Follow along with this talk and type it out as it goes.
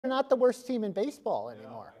not the worst team in baseball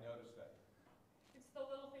anymore. I noticed that. It's the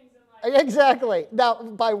little things in life. Exactly. Now,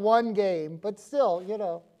 by one game, but still, you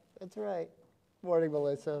know, that's right. Morning,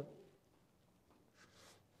 Melissa.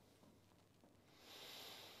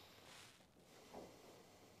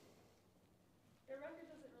 Your record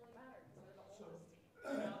doesn't really matter because we're the oldest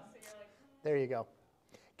team. You know? So you're like, There you go.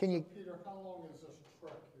 Can you? Peter, how long is this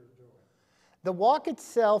trek you're doing? The walk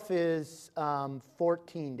itself is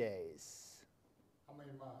 14 days. How many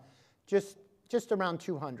miles? Just around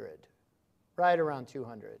 200, right around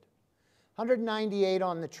 200. 198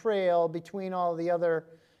 on the trail between all the other,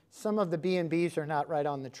 some of the B&Bs are not right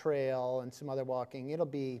on the trail and some other walking. It'll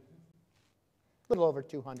be a little over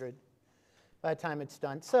 200 by the time it's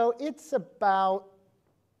done. So it's about,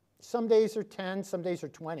 some days are 10, some days are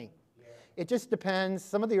 20. Yeah. It just depends.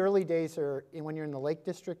 Some of the early days are, when you're in the Lake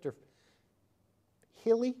District, are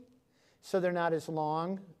hilly, so they're not as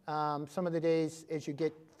long. Some of the days, as you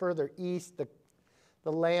get further east,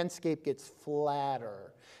 the landscape gets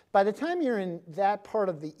flatter. By the time you're in that part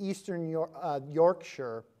of the eastern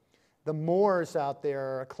Yorkshire, the moors out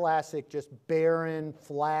there are a classic, just barren,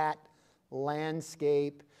 flat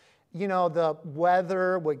landscape. You know, the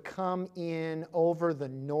weather would come in over the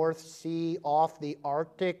North Sea, off the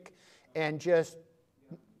Arctic, and just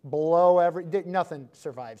blow nothing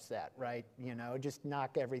survives that, right? You know, just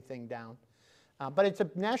knock everything down. But it's a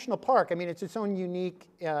national park. I mean, it's its own unique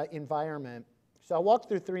environment. So I'll walk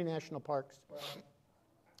through 3 national parks. Well,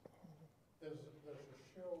 there's a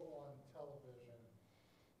show on television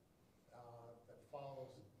that follows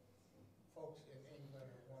folks in England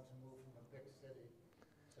who want to move from a big city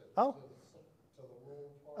to the rural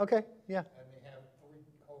part. Okay, yeah. And they have 3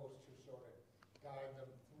 hosts who sort of guide them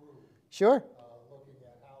through. Sure. Looking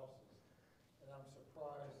at houses. And I'm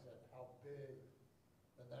surprised at how big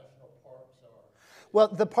the national parks are. Well,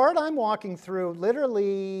 the part I'm walking through,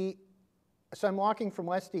 literally, so I'm walking from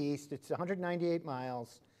west to east. It's 198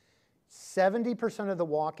 miles. 70% of the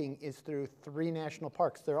walking is through 3 national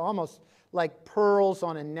parks. They're almost like pearls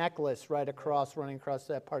on a necklace right across, running across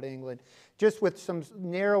that part of England, just with some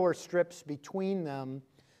narrower strips between them.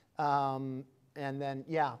 And then,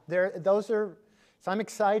 yeah, so I'm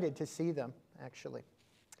excited to see them, actually.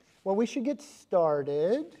 Well, we should get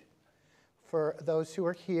started for those who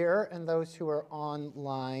are here and those who are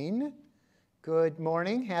online. Good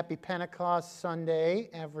morning. Happy Pentecost Sunday,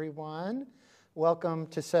 everyone. Welcome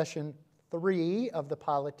to session 3 of the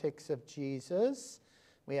Politics of Jesus.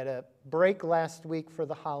 We had a break last week for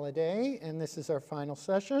the holiday, and this is our final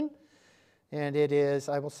session. And it is,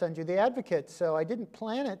 I will send you the advocate. So I didn't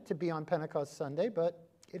plan it to be on Pentecost Sunday, but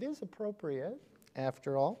it is appropriate,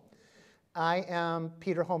 after all. I am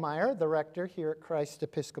Peter Homeyer, the rector here at Christ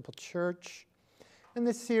Episcopal Church. And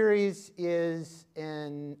this series is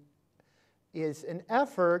an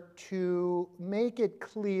effort to make it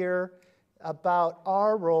clear about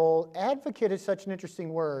our role. Advocate is such an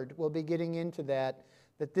interesting word. We'll be getting into that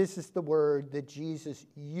this is the word that Jesus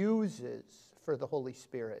uses for the Holy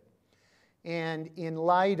Spirit. And in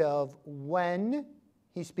light of when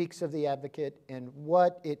he speaks of the advocate and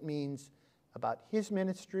what it means about his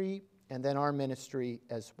ministry and then our ministry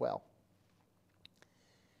as well.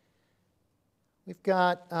 We've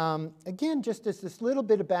got, again, just as this little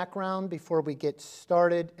bit of background before we get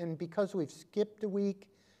started, and because we've skipped a week,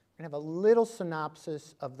 we're going to have a little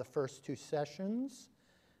synopsis of the first 2 sessions.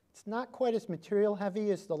 It's not quite as material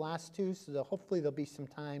heavy as the last 2, so hopefully there'll be some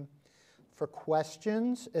time for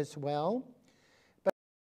questions as well.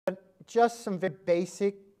 But just some very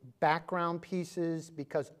basic background pieces,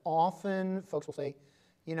 because often folks will say,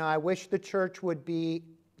 you know, I wish the church would be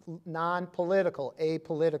non-political,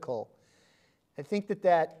 apolitical. I think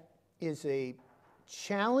that is a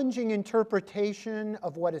challenging interpretation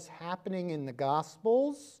of what is happening in the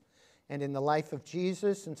Gospels and in the life of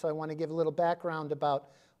Jesus, and so I want to give a little background about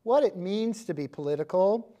what it means to be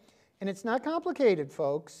political. And it's not complicated,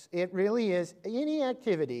 folks. It really is any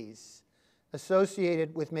activities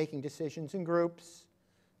associated with making decisions in groups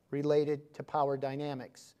related to power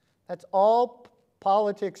dynamics. That's all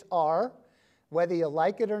politics are. Whether you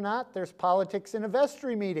like it or not, there's politics in a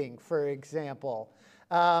vestry meeting, for example.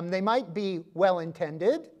 They might be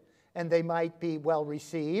well-intended, and they might be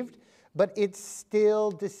well-received, but it's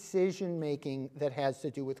still decision-making that has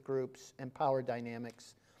to do with groups and power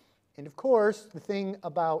dynamics. And of course, the thing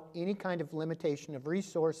about any kind of limitation of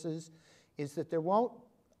resources is that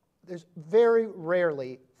there's very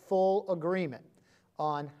rarely full agreement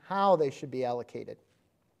on how they should be allocated.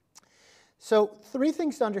 So 3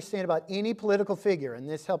 things to understand about any political figure, and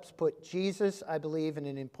this helps put Jesus, I believe, in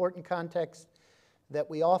an important context that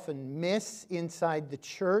we often miss inside the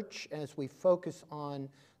church as we focus on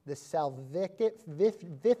the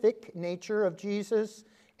salvific nature of Jesus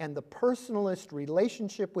and the personalist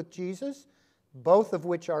relationship with Jesus, both of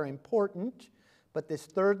which are important. But this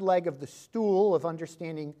third leg of the stool of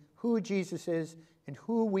understanding who Jesus is and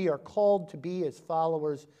who we are called to be as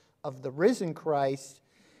followers of the risen Christ,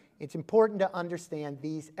 it's important to understand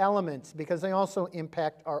these elements because they also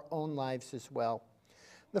impact our own lives as well.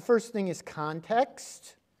 The first thing is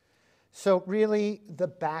context. So really the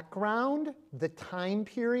background, the time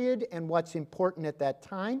period, and what's important at that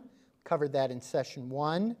time. Covered that in session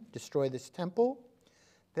 1, destroy this temple.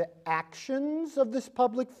 The actions of this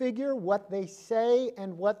public figure, what they say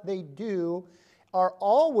and what they do, are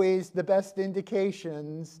always the best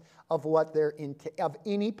indications of what of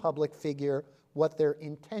any public figure, what their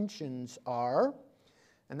intentions are.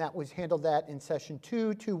 And that was handled that in session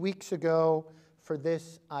 2 weeks ago. For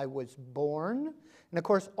this I was born. And of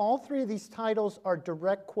course, all three of these titles are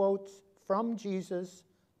direct quotes from Jesus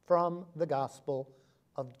from the Gospel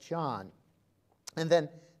of John. And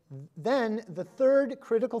then the third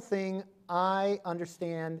critical thing I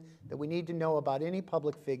understand that we need to know about any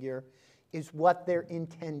public figure is what their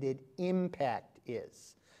intended impact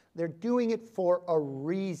is. They're doing it for a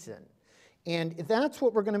reason. And that's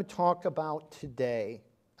what we're going to talk about today.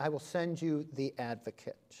 I will send you the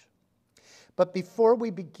advocate. But before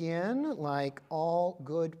we begin, like all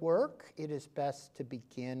good work, it is best to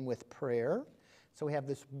begin with prayer. So we have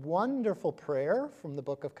this wonderful prayer from the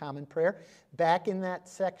Book of Common Prayer, back in that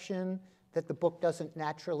section that the book doesn't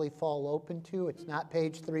naturally fall open to. It's not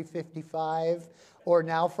page 355, or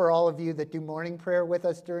now for all of you that do morning prayer with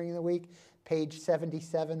us during the week, page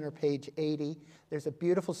 77 or page 80. There's a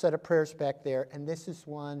beautiful set of prayers back there, and this is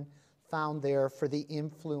one found there for the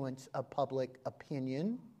influence of public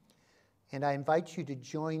opinion. And I invite you to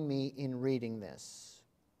join me in reading this.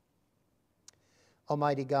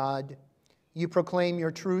 Almighty God, you proclaim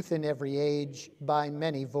your truth in every age by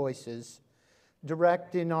many voices.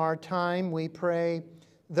 Direct in our time, we pray,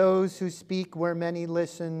 those who speak where many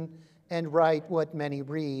listen and write what many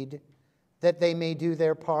read, that they may do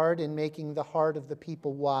their part in making the heart of the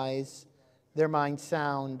people wise, their mind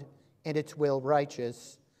sound, and its will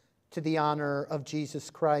righteous, to the honor of Jesus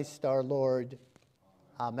Christ our Lord.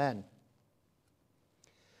 Amen.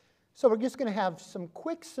 So we're just going to have some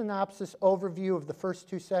quick synopsis overview of the first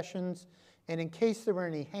 2 sessions. And in case there were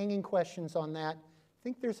any hanging questions on that, I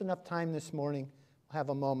think there's enough time this morning. We'll have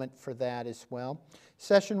a moment for that as well.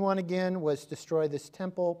 Session 1 again was Destroy This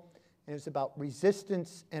Temple. And it was about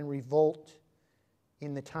resistance and revolt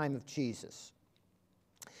in the time of Jesus.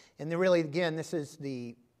 And then really, again, this is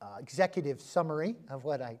the executive summary of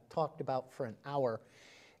what I talked about for an hour.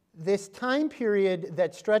 This time period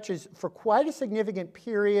that stretches for quite a significant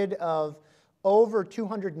period of over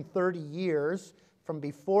 230 years, from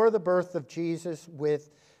before the birth of Jesus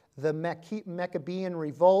with the Maccabean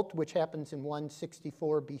revolt, which happens in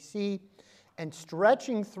 164 BC, and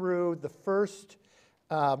stretching through the first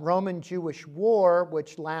Roman-Jewish war,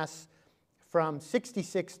 which lasts from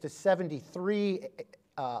 66 to 73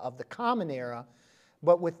 of the Common Era,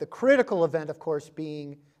 but with the critical event, of course,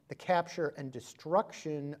 being the capture and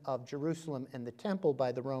destruction of Jerusalem and the temple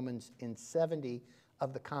by the Romans in 70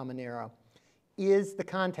 of the Common Era, is the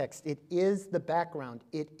context. It is the background.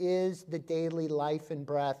 It is the daily life and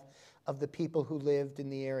breath of the people who lived in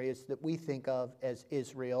the areas that we think of as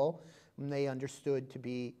Israel, and they understood to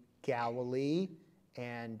be Galilee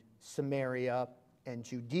and Samaria and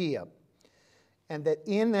Judea. And that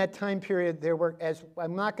in that time period there were, as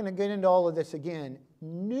I'm not going to get into all of this again,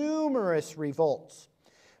 numerous revolts.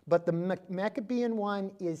 But the Maccabean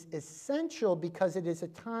one is essential because it is a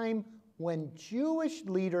time when Jewish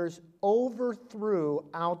leaders overthrew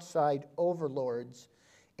outside overlords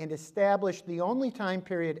and established the only time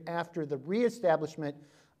period after the reestablishment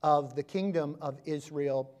of the kingdom of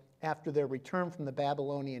Israel after their return from the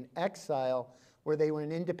Babylonian exile, where they were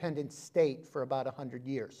an independent state for about 100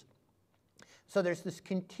 years. So there's this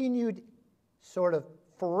continued sort of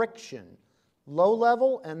friction, low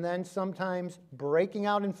level, and then sometimes breaking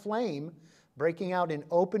out in flame, breaking out in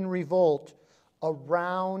open revolt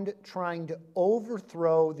around trying to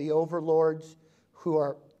overthrow the overlords who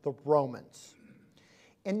are the Romans.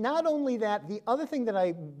 And not only that, the other thing that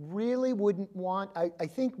I really wouldn't want, I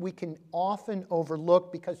think we can often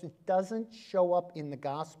overlook because it doesn't show up in the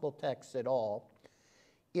gospel text at all,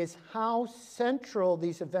 is how central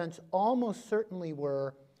these events almost certainly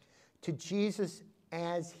were to Jesus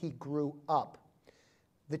as he grew up.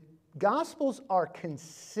 The Gospels are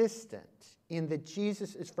consistent in that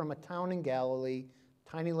Jesus is from a town in Galilee,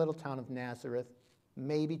 tiny little town of Nazareth,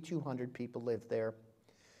 maybe 200 people live there.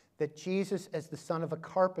 That Jesus, as the son of a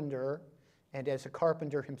carpenter and as a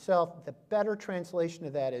carpenter himself, the better translation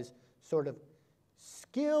of that is sort of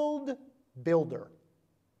skilled builder.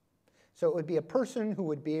 So it would be a person who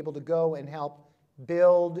would be able to go and help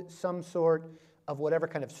build some sort of whatever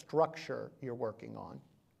kind of structure you're working on.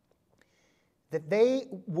 That they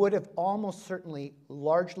would have almost certainly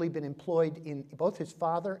largely been employed in both his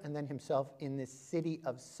father and then himself in this city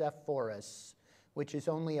of Sepphoris, which is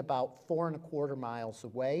only about 4¼ miles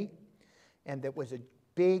away, and that was a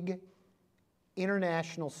big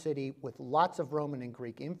international city with lots of Roman and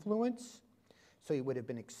Greek influence. So he would have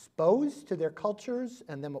been exposed to their cultures,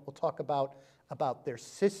 and then what we'll talk about their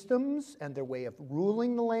systems and their way of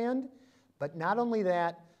ruling the land. But not only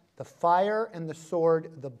that, the fire and the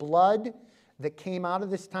sword, the blood that came out of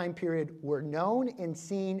this time period were known and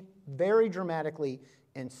seen very dramatically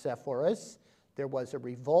in Sepphoris. There was a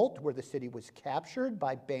revolt where the city was captured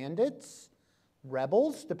by bandits,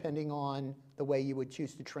 rebels, depending on the way you would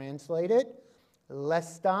choose to translate it.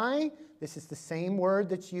 Lestai, this is the same word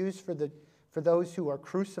that's used for those who are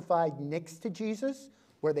crucified next to Jesus,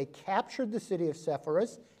 where they captured the city of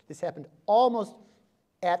Sepphoris. This happened almost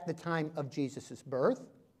at the time of Jesus' birth.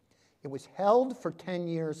 It was held for 10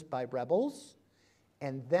 years by rebels,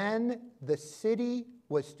 and then the city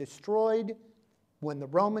was destroyed when the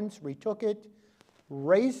Romans retook it,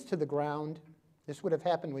 razed to the ground. This would have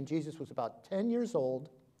happened when Jesus was about 10 years old.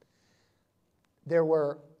 There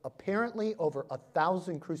were apparently over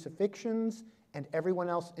 1,000 crucifixions, and everyone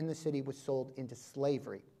else in the city was sold into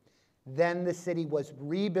slavery. Then the city was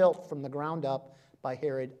rebuilt from the ground up by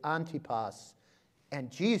Herod Antipas, and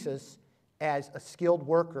Jesus, as a skilled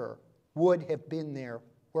worker, would have been there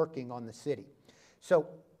working on the city. So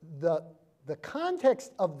the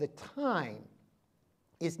context of the time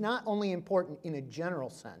is not only important in a general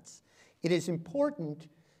sense. It is important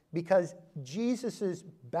because Jesus'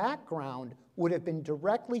 background would have been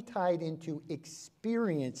directly tied into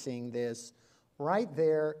experiencing this right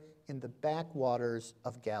there in the backwaters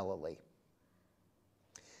of Galilee.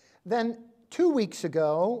 Then 2 weeks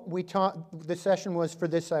ago, the session was For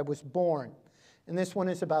This I Was Born. And this one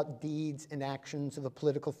is about deeds and actions of a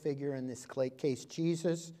political figure, in this case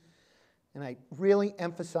Jesus. And I really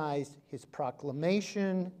emphasized his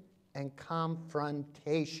proclamation and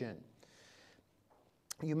confrontation.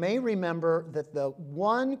 You may remember that the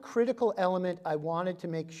one critical element I wanted to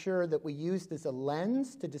make sure that we used as a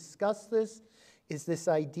lens to discuss this is this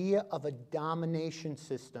idea of a domination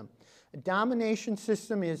system. A domination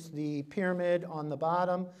system is the pyramid on the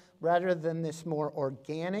bottom rather than this more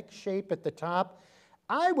organic shape at the top.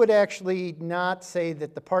 I would actually not say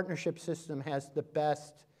that the partnership system has the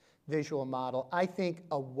best visual model. I think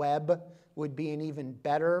a web would be an even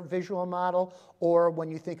better visual model, or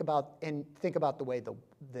when you think about the way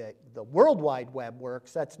the World Wide Web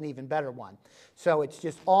works, that's an even better one. So it's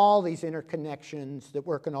just all these interconnections that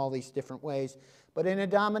work in all these different ways. But in a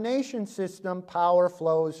domination system, power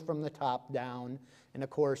flows from the top down, and of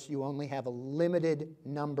course you only have a limited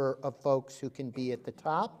number of folks who can be at the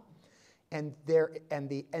top. And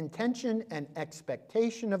the intention and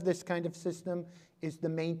expectation of this kind of system is the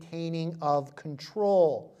maintaining of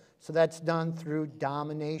control. So that's done through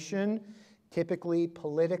domination, typically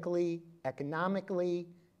politically, economically,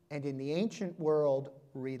 and in the ancient world,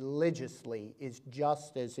 religiously is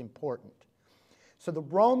just as important. So the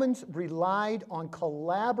Romans relied on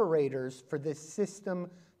collaborators for this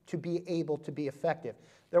system to be able to be effective.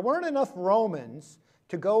 There weren't enough Romans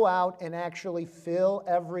to go out and actually fill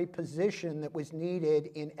every position that was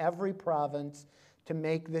needed in every province to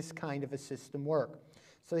make this kind of a system work.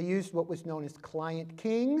 So they used what was known as client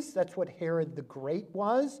kings. That's what Herod the Great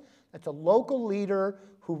was. That's a local leader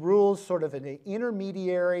who rules sort of an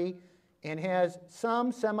intermediary and has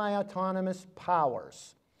some semi-autonomous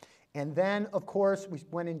powers. And then, of course, we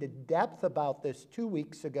went into depth about this 2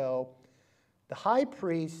 weeks ago. The high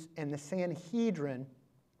priests and the Sanhedrin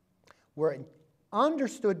were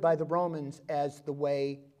understood by the Romans as the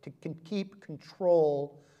way to keep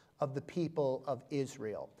control of the people of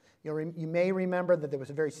Israel. You may remember that there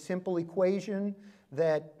was a very simple equation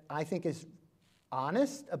that I think is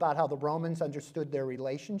honest about how the Romans understood their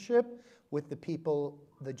relationship with the people,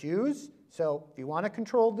 the Jews. So if you want to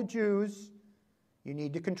control the Jews, you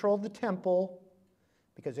need to control the temple,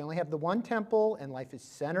 because they only have the one temple and life is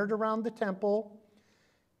centered around the temple.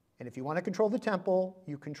 And if you want to control the temple,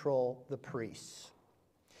 you control the priests.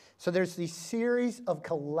 So there's these series of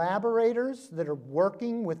collaborators that are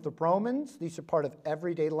working with the Romans. These are part of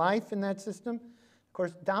everyday life in that system. Of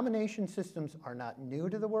course, domination systems are not new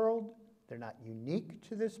to the world. They're not unique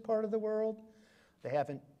to this part of the world. They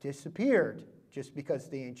haven't disappeared just because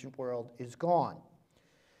the ancient world is gone.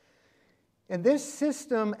 And this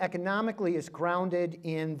system economically is grounded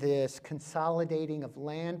in this consolidating of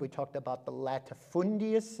land. We talked about the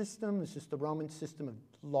latifundious system. This is the Roman system of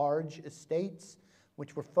large estates,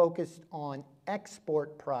 which were focused on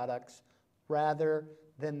export products rather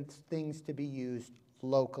than things to be used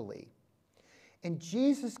locally. And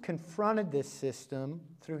Jesus confronted this system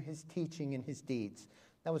through his teaching and his deeds.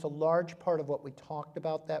 That was a large part of what we talked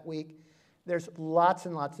about that week. There's lots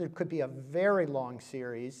and lots. There could be a very long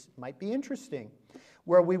series, might be interesting,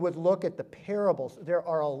 where we would look at the parables. There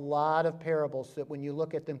are a lot of parables that when you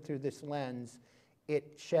look at them through this lens,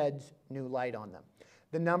 it sheds new light on them.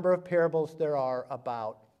 The number of parables there are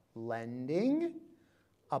about lending,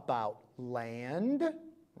 about land,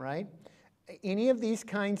 right? Any of these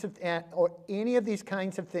kinds of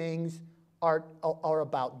things are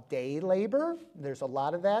about day labor. There's a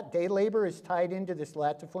lot of that. Day labor is tied into this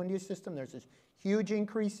latifundious system. There's this huge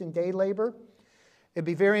increase in day labor. It'd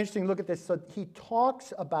be very interesting to look at this. So he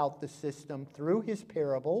talks about the system through his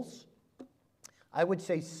parables. I would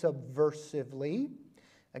say subversively.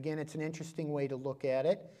 Again, it's an interesting way to look at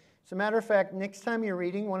it. As a matter of fact, next time you're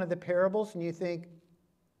reading one of the parables and you think,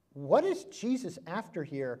 what is Jesus after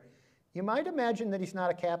here? You might imagine that he's not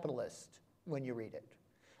a capitalist when you read it.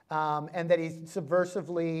 And that he's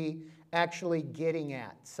subversively actually getting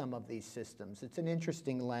at some of these systems. It's an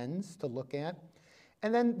interesting lens to look at.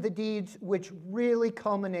 And then the deeds which really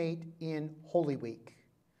culminate in Holy Week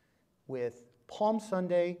with Palm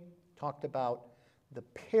Sunday, talked about the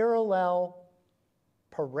parallel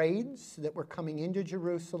parades that were coming into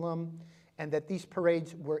Jerusalem, and that these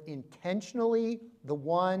parades were intentionally the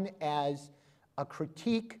one as a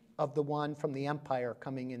critique of the one from the empire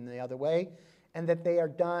coming in the other way, and that they are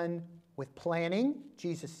done with planning.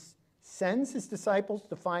 Jesus sends his disciples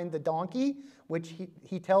to find the donkey, which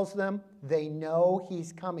he tells them they know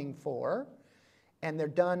he's coming for, and they're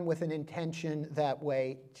done with an intention that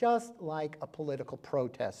way, just like a political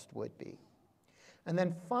protest would be. And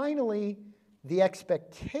then finally, the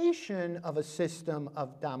expectation of a system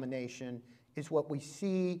of domination is what we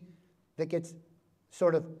see that gets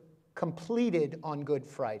sort of completed on Good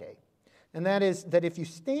Friday. And that is that if you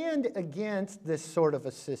stand against this sort of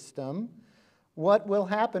a system, what will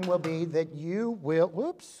happen will be that you will,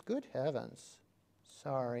 whoops, good heavens,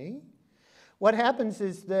 sorry. What happens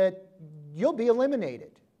is that you'll be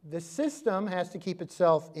eliminated. The system has to keep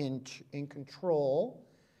itself in control,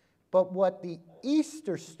 but what the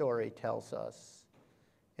Easter story tells us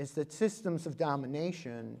is that systems of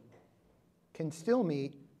domination can still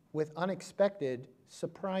meet with unexpected,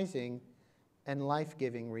 surprising, and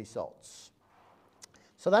life-giving results.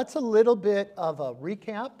 So that's a little bit of a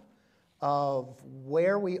recap of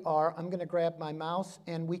where we are. I'm going to grab my mouse,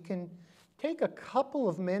 and we can take a couple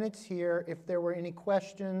of minutes here if there were any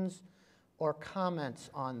questions or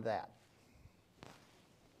comments on that.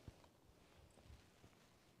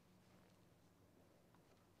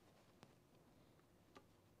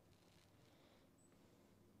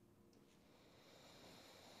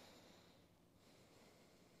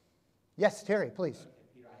 Yes, Terry, please. Okay,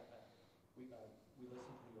 Peter, we listened to you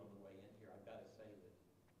on the way in here. I've got to say that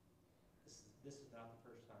this is not the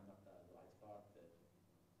first time that I thought that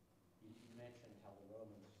you mentioned how the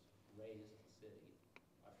Romans raised the city.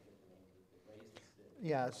 I forget the name of it. They raised the city.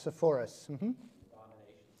 Yeah, Sepphoris. Mm-hmm. The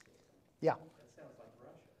domination system. Yeah. That sounds like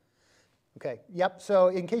Russia. Okay, yep,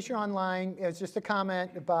 so in case you're online, it's just a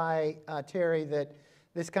comment by Terry that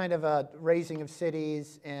this kind of a raising of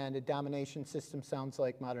cities and a domination system sounds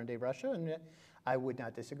like modern-day Russia, and I would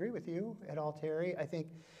not disagree with you at all, Terry. I think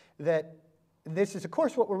that this is, of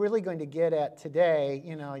course, what we're really going to get at today.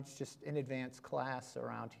 You know, it's just an advanced class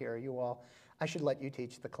around here. You all, I should let you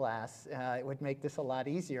teach the class. It would make this a lot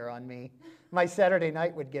easier on me. My Saturday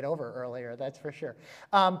night would get over earlier, that's for sure.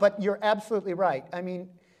 But you're absolutely right. I mean,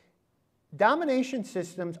 domination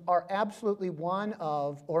systems are absolutely one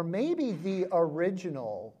of, or maybe the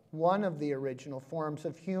original, one of the original forms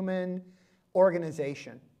of human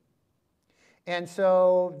organization. And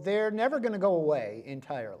so they're never going to go away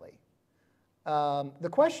entirely. The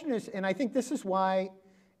question is, and I think this is why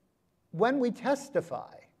when we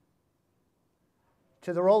testify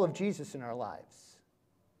to the role of Jesus in our lives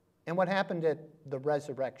and what happened at the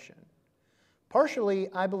resurrection, partially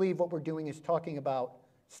I believe what we're doing is talking about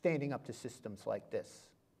standing up to systems like this,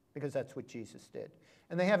 because that's what Jesus did.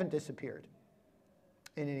 And they haven't disappeared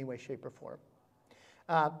in any way, shape, or form.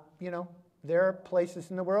 You know, there are places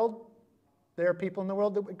in the world, there are people in the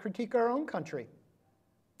world that would critique our own country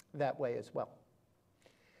that way as well.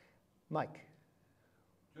 Mike.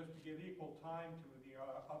 Just to give equal time to the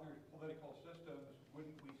other political systems,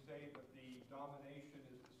 wouldn't we say that the domination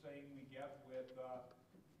is the same we get with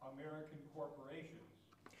American corporations.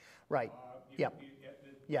 Right. Yep. At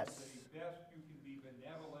the Yes. best, you can be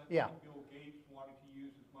benevolent. Yeah. Bill Gates wanting to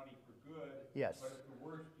use his money for good. Yes. But at the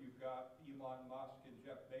worst, you've got Elon Musk and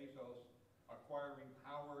Jeff Bezos acquiring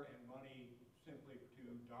power and money simply to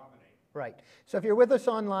dominate. Right. So if you're with us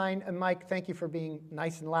online, and Mike, thank you for being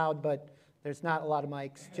nice and loud, but there's not a lot of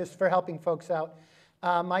mics, just for helping folks out.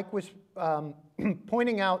 Mike was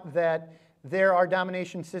pointing out that there are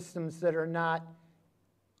domination systems that are not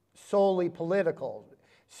solely political.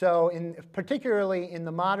 So particularly in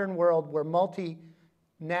the modern world where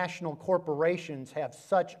multinational corporations have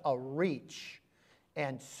such a reach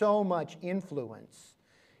and so much influence,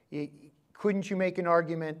 couldn't you make an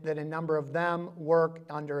argument that a number of them work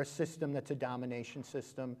under a system that's a domination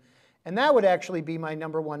system? And that would actually be my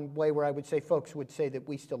number one way where I would say folks would say that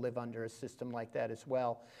we still live under a system like that as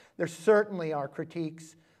well. There certainly are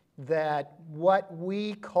critiques that what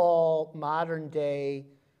we call modern day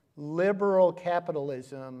liberal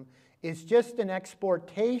capitalism is just an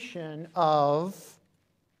exportation of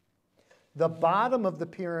the bottom of the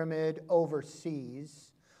pyramid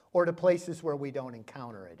overseas or to places where we don't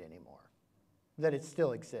encounter it anymore, that it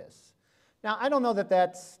still exists. Now, I don't know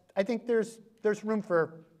that I think there's room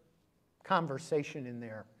for conversation in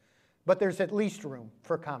there, but there's at least room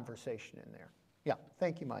for conversation in there. Yeah,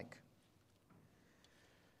 thank you, Mike.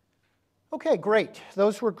 Okay, great.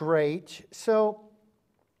 Those were great. So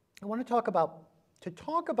I want to talk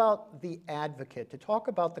about the advocate, to talk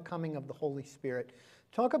about the coming of the Holy Spirit,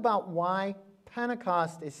 talk about why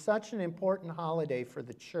Pentecost is such an important holiday for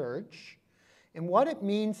the church and what it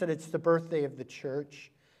means that it's the birthday of the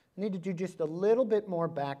church. I need to do just a little bit more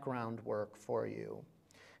background work for you.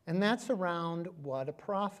 And that's around what a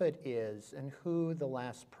prophet is and who the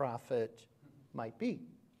last prophet might be.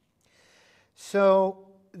 So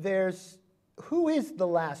who is the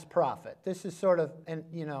last prophet? This is sort of, and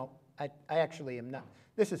you know, I actually am not,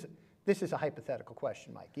 this is a hypothetical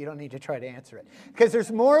question, Mike. You don't need to try to answer it. Because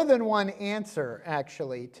there's more than one answer,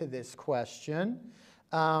 actually, to this question.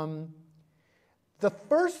 The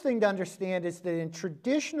first thing to understand is that in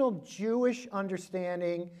traditional Jewish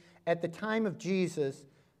understanding at the time of Jesus,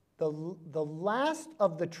 the last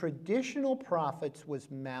of the traditional prophets was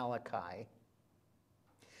Malachi.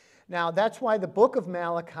 Now, that's why the book of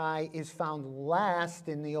Malachi is found last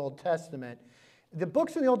in the Old Testament. The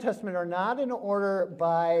books in the Old Testament are not in order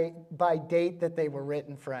by date that they were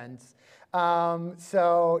written, friends.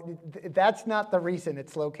 So that's not the reason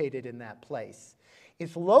it's located in that place.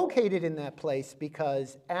 It's located in that place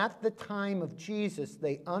because at the time of Jesus,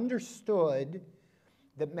 they understood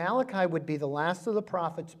that Malachi would be the last of the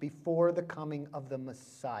prophets before the coming of the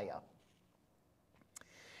Messiah.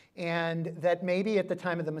 And that maybe at the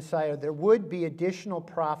time of the Messiah, there would be additional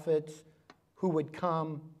prophets who would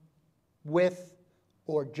come with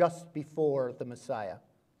or just before the Messiah.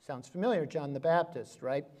 Sounds familiar, John the Baptist,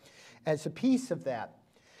 right? As a piece of that.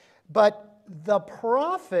 But the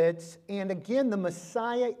prophets, and again, the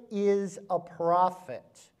Messiah is a prophet.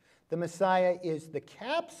 The Messiah is the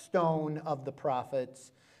capstone of the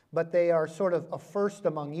prophets, but they are sort of a first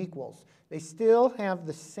among equals. They still have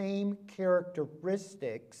the same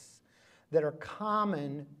characteristics that are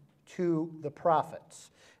common to the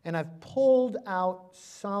prophets. And I've pulled out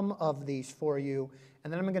some of these for you,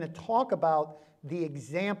 and then I'm going to talk about the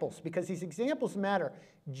examples, because these examples matter.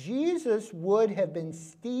 Jesus would have been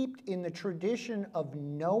steeped in the tradition of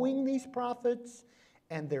knowing these prophets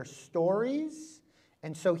and their stories,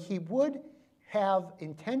 and so he would have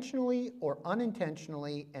intentionally or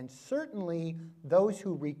unintentionally, and certainly those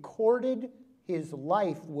who recorded his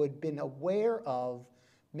life would have been aware of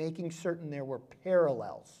making certain there were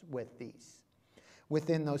parallels with these,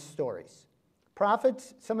 within those stories.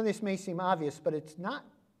 Prophets, some of this may seem obvious, but it's not,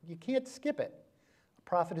 you can't skip it. A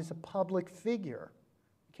prophet is a public figure.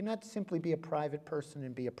 You cannot simply be a private person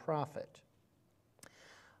and be a prophet.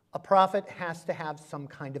 A prophet has to have some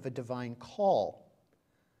kind of a divine call.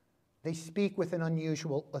 They speak with an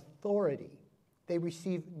unusual authority. They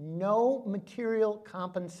receive no material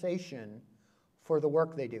compensation for the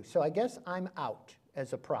work they do. So I guess I'm out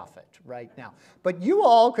as a prophet right now. But you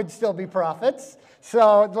all could still be prophets,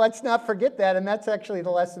 so let's not forget that, and that's actually the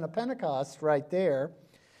lesson of Pentecost right there.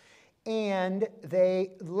 And their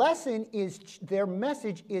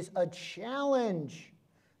message is a challenge.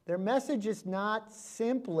 Their message is not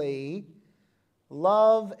simply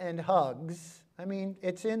love and hugs. I mean,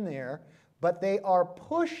 it's in there, but they are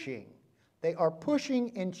pushing. They are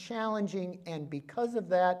pushing and challenging, and because of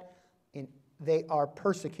that, they are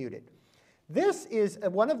persecuted. This is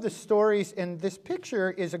one of the stories, and this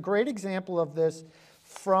picture is a great example of this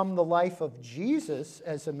from the life of Jesus,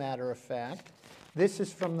 as a matter of fact. This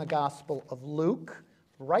is from the Gospel of Luke,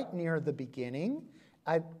 right near the beginning.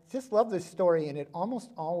 I just love this story, and it almost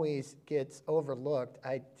always gets overlooked.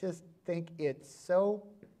 I just think it's so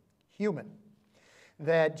human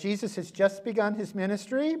that Jesus has just begun his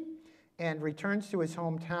ministry and returns to his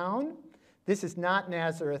hometown. This is not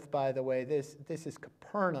Nazareth, by the way. This is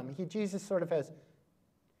Capernaum. Jesus sort of has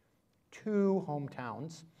two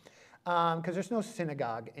hometowns because there's no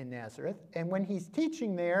synagogue in Nazareth. And when he's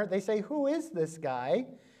teaching there, they say, "Who is this guy?"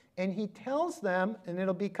 And he tells them, and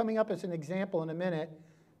it'll be coming up as an example in a minute,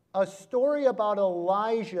 a story about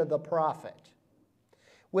Elijah the prophet,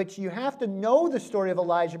 which you have to know the story of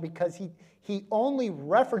Elijah because he only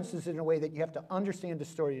references it in a way that you have to understand the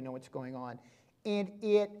story to know what's going on. And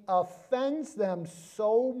it offends them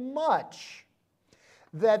so much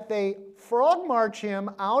that they frog march him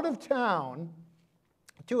out of town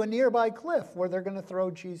to a nearby cliff where they're going to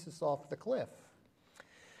throw Jesus off the cliff.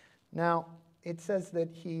 Now, it says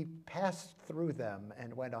that he passed through them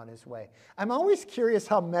and went on his way. I'm always curious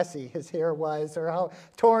how messy his hair was or how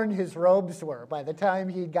torn his robes were by the time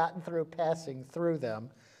he'd gotten through passing through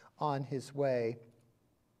them on his way.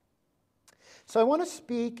 So I want to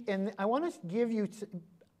speak, and I want to give you,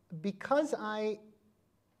 because I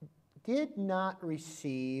did not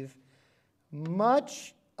receive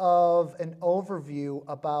much of an overview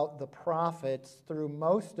about the prophets through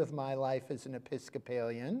most of my life as an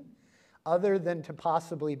Episcopalian, other than to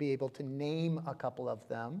possibly be able to name a couple of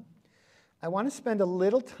them. I want to spend a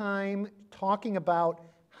little time talking about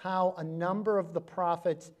how a number of the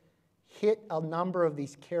prophets hit a number of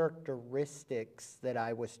these characteristics that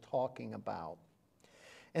I was talking about.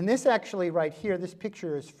 And this actually right here, this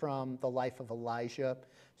picture is from the life of Elijah.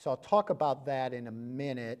 So I'll talk about that in a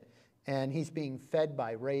minute. And he's being fed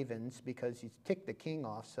by ravens because he's ticked the king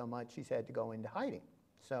off so much he's had to go into hiding.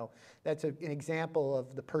 So that's an example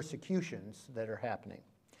of the persecutions that are happening.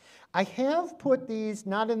 I have put these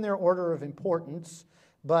not in their order of importance,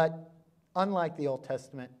 but unlike the Old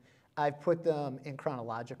Testament, I've put them in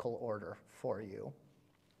chronological order for you.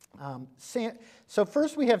 So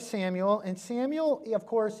first we have Samuel, and Samuel, of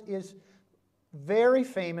course, is very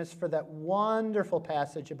famous for that wonderful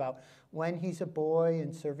passage about when he's a boy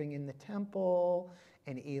and serving in the temple,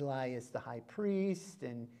 and Eli is the high priest,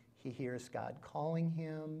 and he hears God calling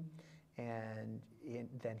him, and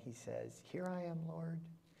then he says, "Here I am, Lord."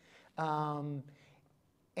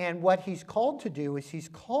 And what he's called to do is he's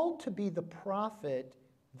called to be the prophet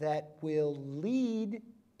that will lead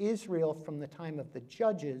Israel from the time of the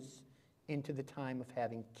judges into the time of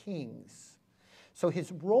having kings. So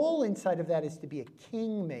his role inside of that is to be a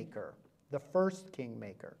kingmaker, the first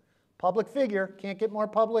kingmaker. Public figure, can't get more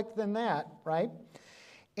public than that, right?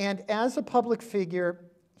 And as a public figure,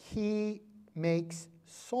 he makes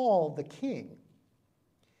Saul the king.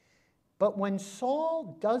 But when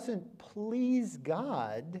Saul doesn't please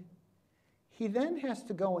God, he then has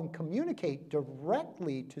to go and communicate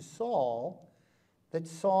directly to Saul that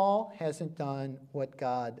Saul hasn't done what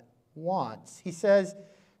God wants. He says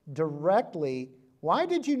directly, "Why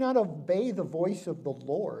did you not obey the voice of the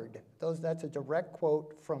Lord?" That's a direct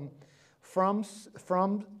quote from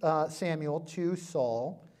Samuel to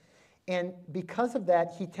Saul. And because of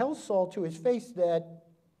that, he tells Saul to his face that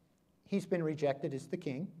he's been rejected as the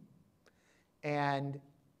king. And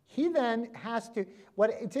he then has to,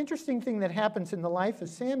 it's interesting thing that happens in the life of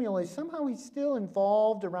Samuel is somehow he's still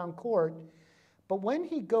involved around court. But when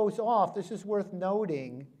he goes off, this is worth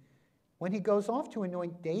noting, when he goes off to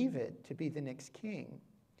anoint David to be the next king,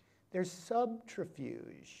 there's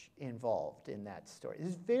subterfuge involved in that story.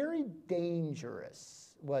 It's very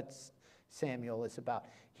dangerous what Samuel is about.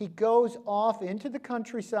 He goes off into the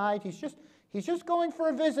countryside. He's just going for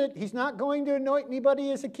a visit. He's not going to anoint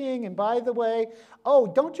anybody as a king. And by the way, oh,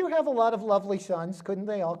 don't you have a lot of lovely sons? Couldn't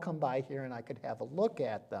they all come by here and I could have a look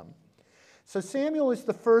at them? So Samuel is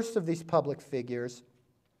the first of these public figures.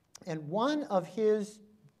 And one of his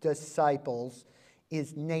disciples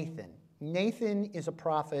is Nathan. Nathan is a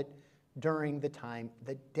prophet during the time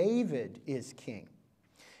that David is king.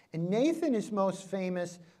 And Nathan is most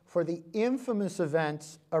famous for the infamous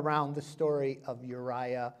events around the story of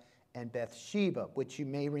Uriah and Bathsheba, which you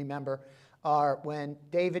may remember are when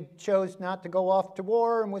David chose not to go off to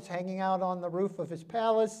war and was hanging out on the roof of his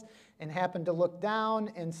palace and happened to look down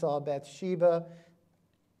and saw Bathsheba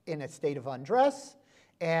in a state of undress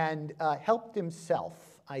and helped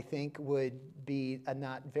himself, I think would be a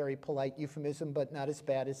not very polite euphemism, but not as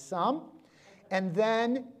bad as some, and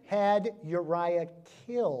then had Uriah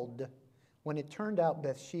killed when it turned out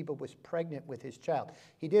Bathsheba was pregnant with his child.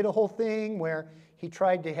 He did a whole thing where he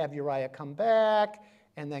tried to have Uriah come back,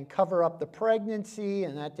 and then cover up the pregnancy,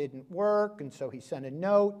 and that didn't work, and so he sent a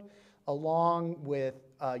note along with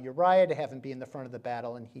Uriah to have him be in the front of the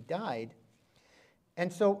battle, and he died.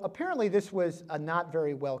 And so apparently this was a not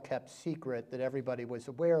very well-kept secret that everybody was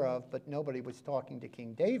aware of, but nobody was talking to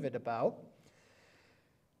King David about,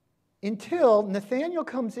 until Nathanael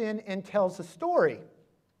comes in and tells a story.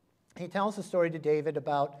 He tells a story to David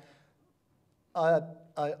about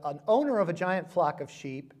an owner of a giant flock of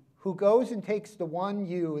sheep who goes and takes the one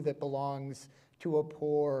ewe that belongs to a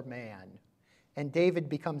poor man. And David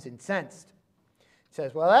becomes incensed. He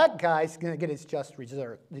says, well, that guy's going to get his just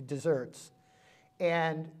deserts.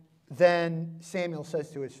 And then Samuel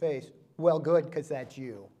says to his face, well, good, because that's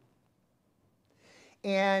you.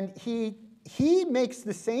 And he makes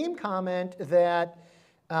the same comment that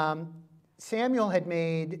Samuel had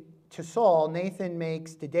made to Saul, Nathan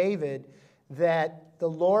makes to David, that the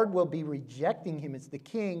Lord will be rejecting him as the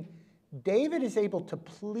king. David is able to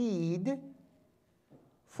plead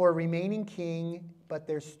for remaining king, but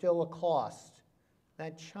there's still a cost.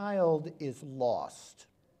 That child is lost.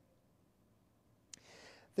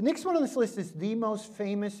 The next one on this list is the most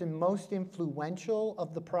famous and most influential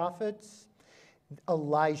of the prophets,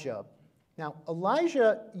 Elijah. Now,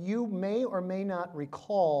 Elijah, you may or may not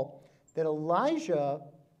recall that Elijah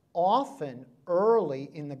often, early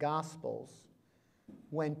in the Gospels,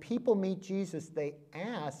 when people meet Jesus, they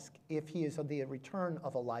ask if he is of the return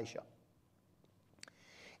of Elijah.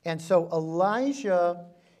 And so Elijah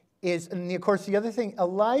is, and of course the other thing,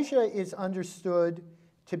 Elijah is understood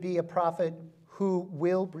to be a prophet who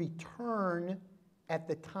will return at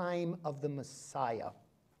the time of the Messiah.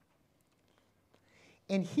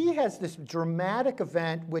 And he has this dramatic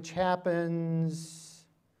event which happens,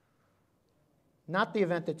 not the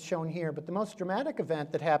event that's shown here, but the most dramatic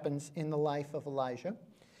event that happens in the life of Elijah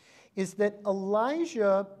is that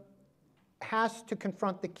Elijah has to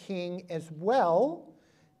confront the king as well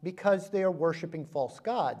because they are worshiping false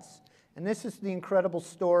gods. And this is the incredible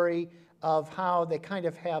story of how they kind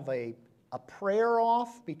of have a prayer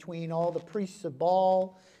off between all the priests of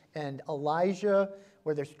Baal and Elijah,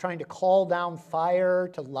 where they're trying to call down fire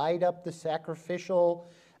to light up the sacrificial.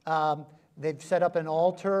 They've set up an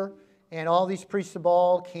altar, and all these priests of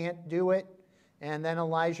Baal can't do it. And then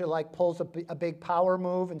Elijah pulls a big power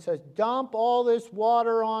move and says, dump all this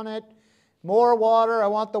water on it. More water. I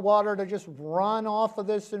want the water to just run off of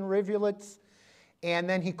this in rivulets. And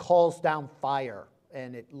then he calls down fire,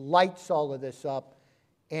 and it lights all of this up.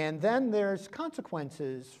 And then there's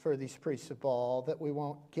consequences for these priests of Baal that we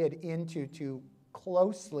won't get into too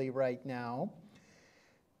closely right now.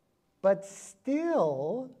 But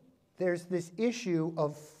still, there's this issue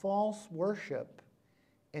of false worship.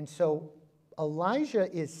 And so Elijah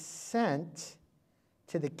is sent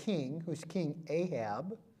to the king, who's King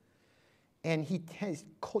Ahab, and he is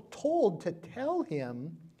told to tell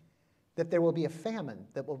him that there will be a famine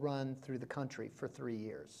that will run through the country for 3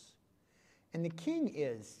 years. And the king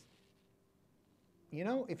is, you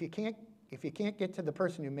know, if you can't get to the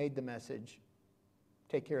person who made the message,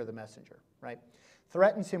 take care of the messenger, right?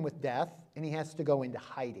 Threatens him with death, and he has to go into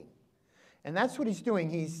hiding. And that's what he's doing.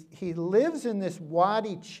 He lives in this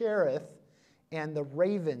Wadi Cherith, and the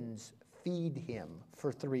ravens feed him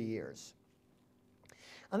for 3 years.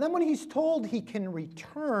 And then when he's told he can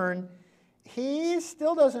return, he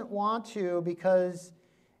still doesn't want to because,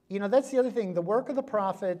 you know, that's the other thing. The work of the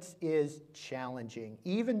prophets is challenging,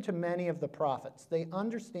 even to many of the prophets. They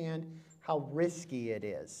understand how risky it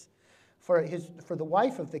is. For the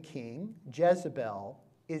wife of the king, Jezebel,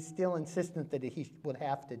 is still insistent that he would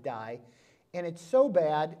have to die. And it's so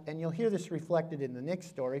bad, and you'll hear this reflected in the next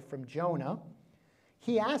story from Jonah.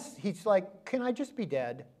 He's like, can I just be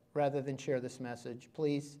dead rather than share this message,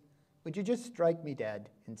 please? Would you just strike me dead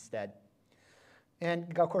instead?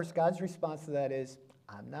 And of course, God's response to that is,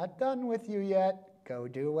 I'm not done with you yet. Go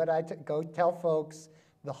do go tell folks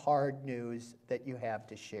the hard news that you have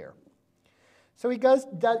to share. So he goes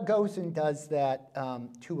and does that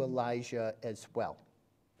to Elijah as well.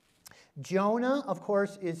 Jonah, of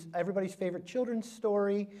course, is everybody's favorite children's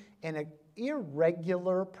story and an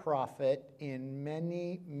irregular prophet in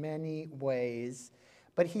many, many ways.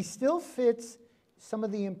 But he still fits some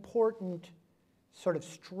of the important sort of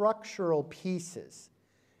structural pieces.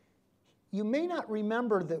 You may not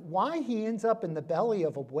remember that why he ends up in the belly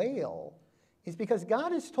of a whale is because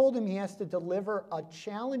God has told him he has to deliver a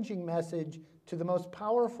challenging message to the most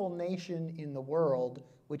powerful nation in the world,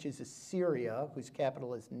 which is Assyria, whose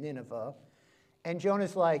capital is Nineveh. And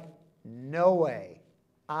Jonah's like, no way.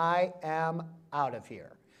 I am out of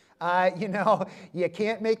here. You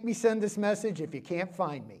can't make me send this message if you can't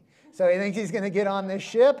find me. So he thinks he's going to get on this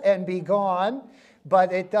ship and be gone.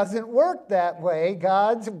 But it doesn't work that way.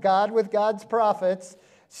 God with God's prophets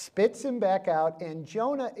spits him back out, and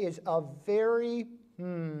Jonah is a very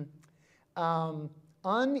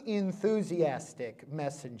unenthusiastic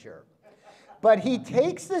messenger. But he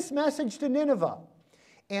takes this message to Nineveh,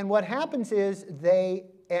 and what happens is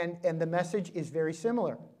and the message is very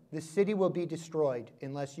similar. The city will be destroyed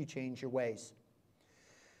unless you change your ways.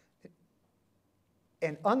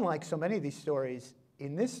 And unlike so many of these stories,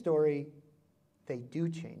 in this story, they do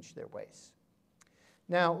change their ways.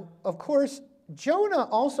 Now, of course, Jonah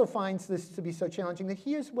also finds this to be so challenging that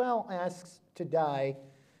he as well asks to die,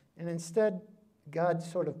 and instead, God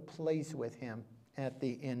sort of plays with him at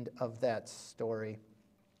the end of that story.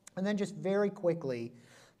 And then just very quickly,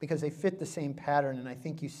 because they fit the same pattern, and I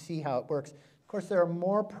think you see how it works. Of course, there are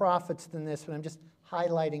more prophets than this, but I'm just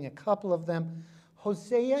highlighting a couple of them.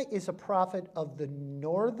 Hosea is a prophet of the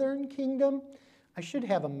northern kingdom. I should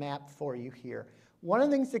have a map for you here. One of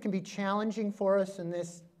the things that can be challenging for us in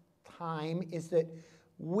this time is that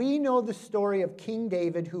we know the story of King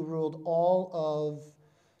David, who ruled all of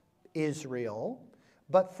Israel,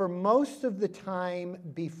 but for most of the time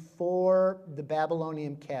before the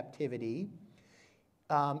Babylonian captivity,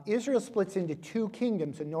 Israel splits into two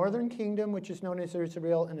kingdoms, a northern kingdom, which is known as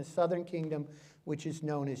Israel, and a southern kingdom, which is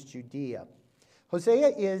known as Judea. Hosea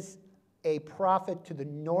is a prophet to the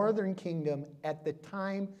northern kingdom at the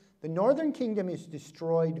time the northern kingdom is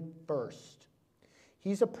destroyed first.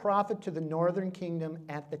 He's a prophet to the northern kingdom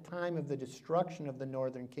at the time of the destruction of the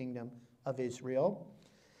northern kingdom of Israel.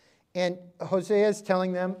 And Hosea is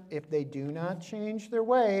telling them if they do not change their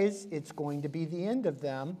ways, it's going to be the end of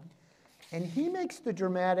them. And he makes the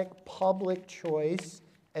dramatic public choice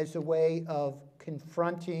as a way of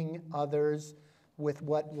confronting others with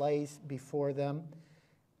what lays before them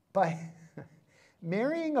by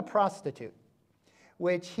marrying a prostitute,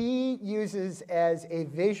 which he uses as a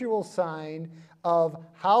visual sign of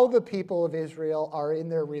how the people of Israel are in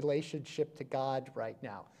their relationship to God right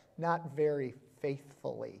now. Not very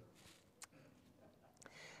faithfully.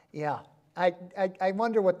 Yeah, I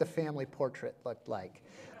wonder what the family portrait looked like.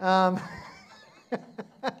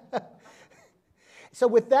 So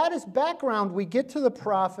with that as background, we get to the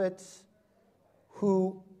prophets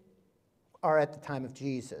who are at the time of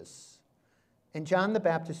Jesus. And John the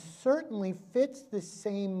Baptist certainly fits the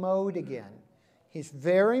same mode again. He's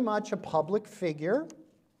very much a public figure.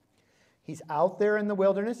 He's out there in the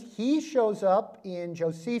wilderness. He shows up in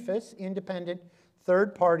Josephus, independent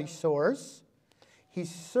third-party source.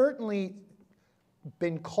 He's certainly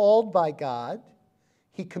been called by God.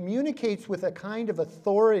 He communicates with a kind of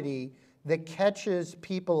authority that catches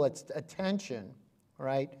people's attention,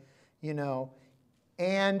 right? You know,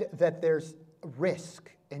 and that there's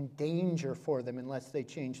risk and danger for them unless they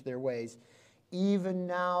change their ways. Even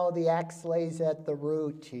now the axe lays at the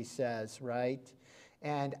root, he says, right?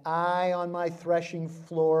 And I on my threshing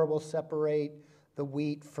floor will separate the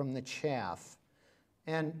wheat from the chaff.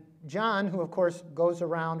 And John, who of course goes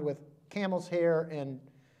around with camel's hair and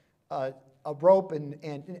a rope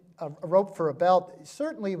and a rope for a belt,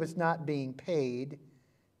 certainly was not being paid,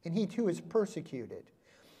 and he too is persecuted.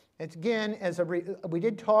 It's again, we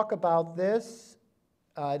did talk about this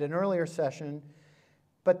at an earlier session,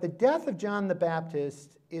 but the death of John the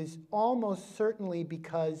Baptist is almost certainly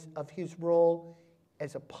because of his role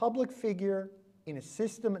as a public figure in a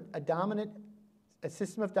system of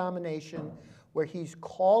domination where he's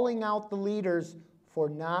calling out the leaders for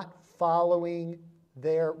not following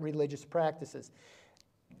their religious practices.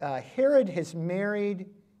 Herod has married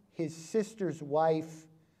his sister's wife.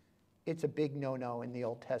 It's a big no-no in the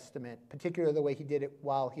Old Testament, particularly the way he did it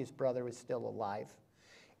while his brother was still alive.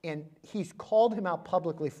 And he's called him out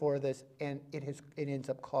publicly for this, and it ends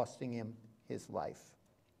up costing him his life.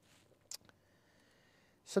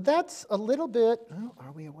 So that's a little bit, oh,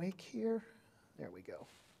 are we awake here? There we go.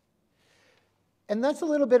 And that's a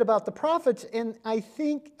little bit about the prophets, and I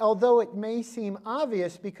think, although it may seem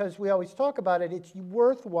obvious because we always talk about it, it's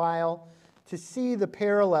worthwhile to see the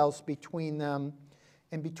parallels between them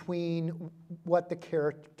and between what the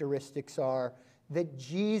characteristics are that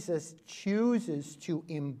Jesus chooses to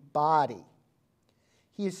embody.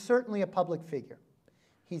 He is certainly a public figure.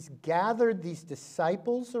 He's gathered these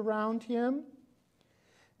disciples around him,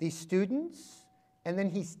 these students, and then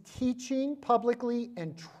he's teaching publicly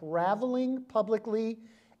and traveling publicly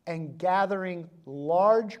and gathering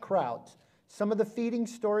large crowds. Some of the feeding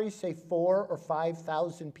stories say 4,000 or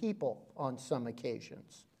 5,000 people on some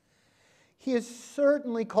occasions. He is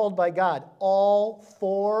certainly called by God. All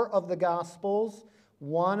 4 of the Gospels,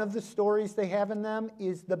 one of the stories they have in them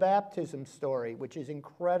is the baptism story, which is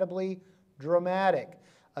incredibly dramatic.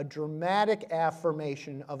 a dramatic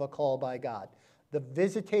affirmation of a call by God. The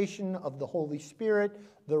visitation of the Holy Spirit,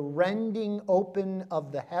 the rending open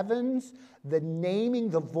of the heavens, the naming,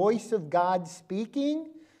 the voice of God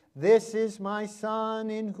speaking, "This is my Son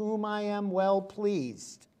in whom I am well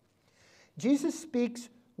pleased." Jesus speaks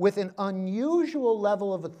with an unusual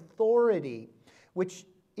level of authority, which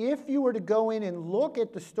if you were to go in and look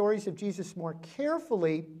at the stories of Jesus more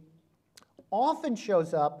carefully, often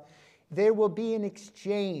shows up. There will be an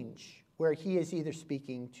exchange where he is either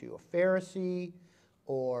speaking to a Pharisee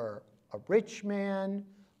or a rich man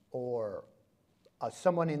or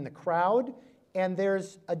someone in the crowd, and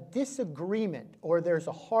there's a disagreement or there's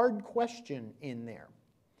a hard question in there.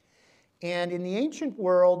 And in the ancient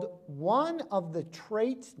world, one of the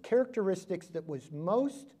traits, characteristics that was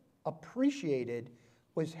most appreciated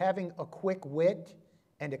was having a quick wit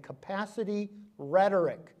and a capacity,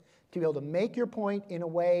 rhetoric, to be able to make your point in a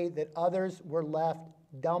way that others were left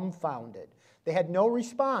dumbfounded. They had no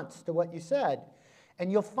response to what you said.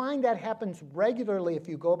 And you'll find that happens regularly if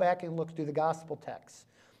you go back and look through the gospel texts.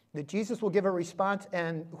 That Jesus will give a response,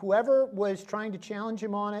 and whoever was trying to challenge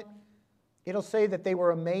him on it, it'll say that they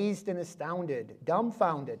were amazed and astounded,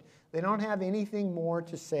 dumbfounded. They don't have anything more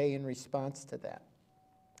to say in response to that.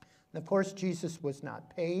 And of course, Jesus was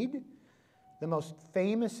not paid. The most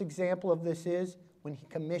famous example of this is when he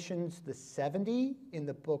commissions the 70 in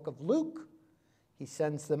the book of Luke. He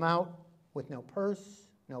sends them out with no purse,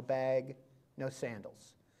 no bag, no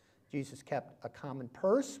sandals. Jesus kept a common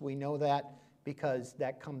purse. We know that because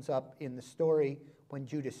that comes up in the story when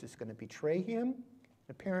Judas is going to betray him.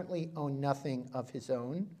 Apparently owned nothing of his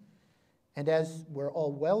own. And as we're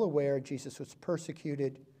all well aware, Jesus was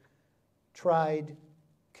persecuted, tried,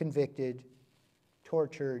 convicted,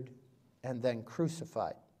 tortured, and then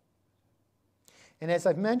crucified. And as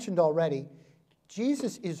I've mentioned already,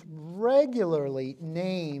 Jesus is regularly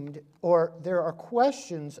named, or there are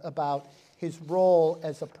questions about his role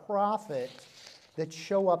as a prophet that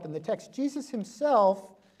show up in the text. Jesus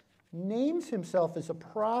himself names himself as a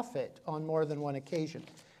prophet on more than one occasion.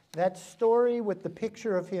 That story with the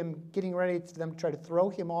picture of him getting ready for them to try to throw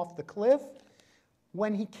him off the cliff,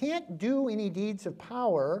 when he can't do any deeds of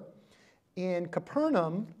power in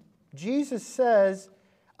Capernaum, Jesus says,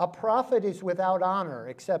 a prophet is without honor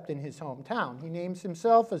except in his hometown. He names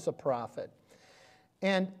himself as a prophet.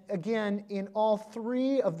 And again, in all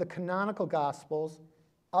three of the canonical Gospels,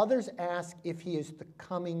 others ask if he is the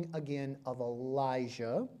coming again of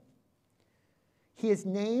Elijah. He is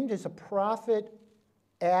named as a prophet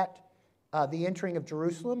at the entering of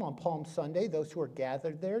Jerusalem on Palm Sunday. Those who are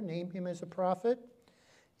gathered there name him as a prophet.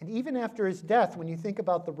 And even after his death, when you think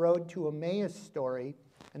about the road to Emmaus story,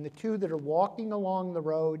 and the two that are walking along the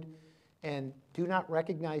road and do not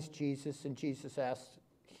recognize Jesus, and Jesus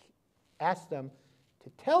asks them to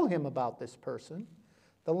tell him about this person,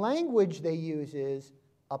 the language they use is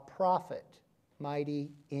a prophet,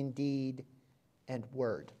 mighty in deed and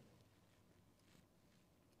word.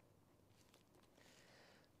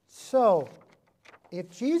 So, if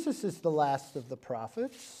Jesus is the last of the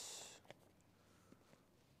prophets,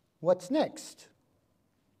 what's next?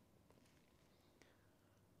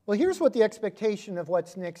 Well, here's what the expectation of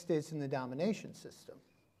what's next is in the domination system.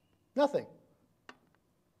 Nothing.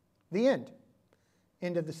 The end.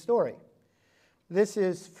 End of the story. This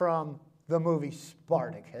is from the movie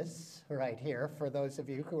Spartacus, right here, for those of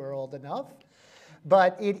you who are old enough.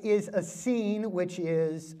 But it is a scene which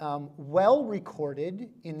is well recorded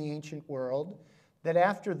in the ancient world, that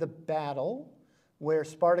after the battle where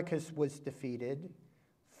Spartacus was defeated,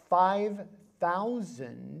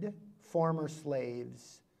 5,000 former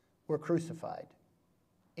slaves were crucified.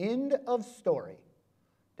 End of story.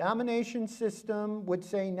 Domination system would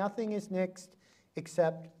say nothing is next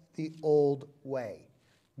except the old way,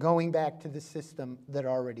 going back to the system that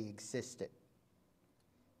already existed.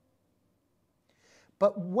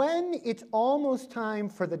 But when it's almost time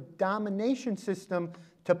for the domination system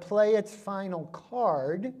to play its final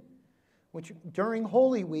card, which during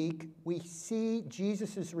Holy Week, we see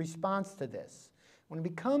Jesus' response to this. When it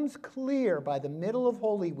becomes clear by the middle of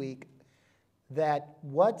Holy Week that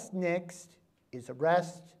what's next is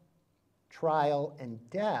arrest, trial, and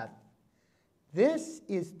death, this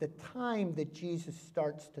is the time that Jesus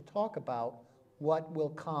starts to talk about what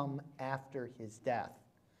will come after his death.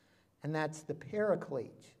 And that's the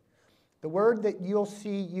paraclete. The word that you'll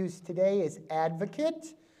see used today is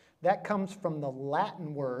advocate. That comes from the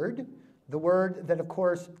Latin word. The word that, of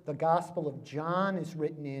course, the Gospel of John is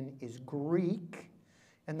written in is Greek.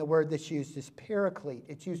 And the word that's used is paraclete.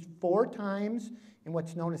 It's used 4 times in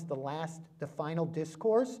what's known as the final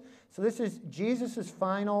discourse. So this is Jesus'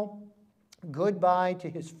 final goodbye to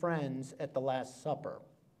his friends at the Last Supper.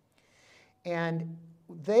 And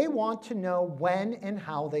they want to know when and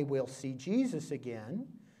how they will see Jesus again.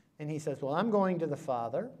 And he says, well, I'm going to the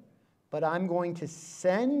Father, but I'm going to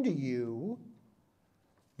send you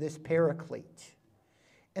this Paraclete.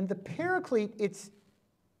 And the Paraclete, it's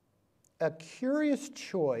a curious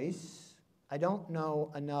choice. I don't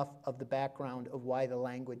know enough of the background of why the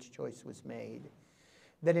language choice was made,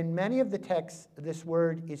 that in many of the texts, this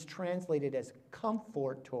word is translated as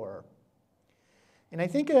comforter. And I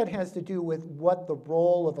think that has to do with what the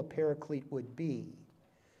role of a paraclete would be.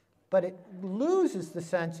 But it loses the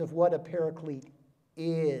sense of what a paraclete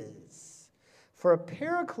is. For a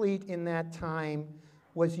paraclete in that time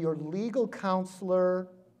was your legal counselor,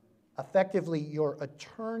 effectively your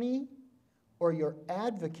attorney or your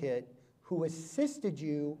advocate who assisted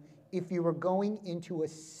you if you were going into a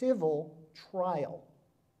civil trial.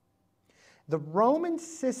 The Roman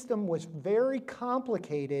system was very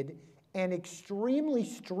complicated and extremely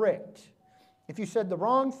strict. If you said the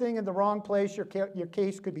wrong thing in the wrong place, your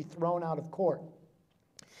case could be thrown out of court.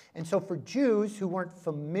 And so for Jews who weren't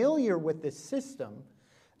familiar with this system,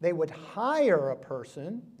 they would hire a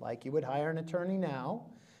person, like you would hire an attorney now,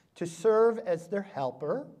 to serve as their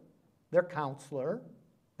helper, their counselor,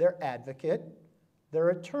 their advocate, their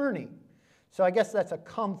attorney. So I guess that's a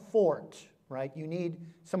comfort, right? You need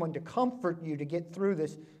someone to comfort you to get through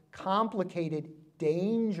this complicated,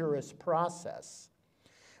 dangerous process.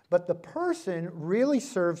 But the person really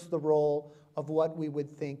serves the role of what we would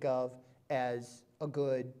think of as a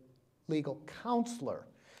good legal counselor.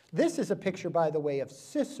 This is a picture, by the way, of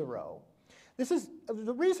Cicero. This is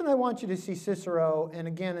the reason I want you to see Cicero, and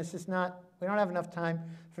again, this is not, we don't have enough time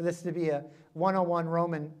for this to be a 101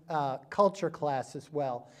 Roman culture class as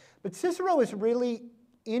well. But Cicero is a really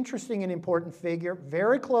interesting and important figure,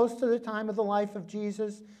 very close to the time of the life of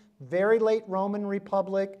Jesus, very late Roman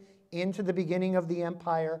Republic, into the beginning of the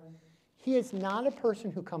empire. He is not a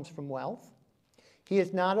person who comes from wealth. He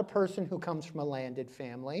is not a person who comes from a landed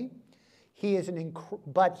family. He is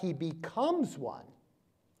but he becomes one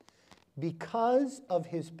because of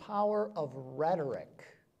his power of rhetoric,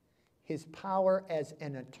 his power as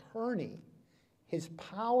an attorney, his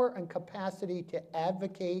power and capacity to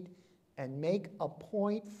advocate and make a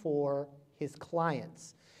point for his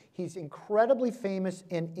clients. He's incredibly famous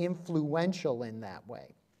and influential in that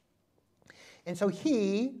way. And so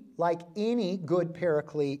he, like any good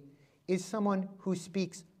paraclete, is someone who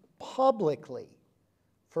speaks publicly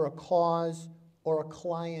for a cause or a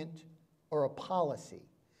client or a policy.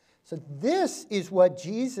 So this is what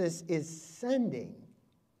Jesus is sending,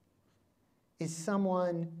 is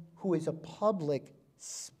someone who is a public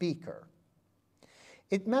speaker.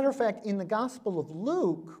 Matter of fact, in the Gospel of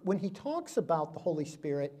Luke, when he talks about the Holy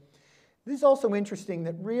Spirit, this is also interesting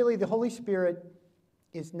that really the Holy Spirit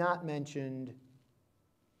is not mentioned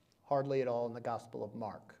hardly at all in the Gospel of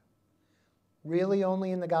Mark. Really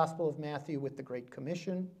only in the Gospel of Matthew with the Great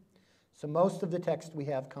Commission. So most of the text we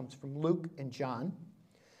have comes from Luke and John,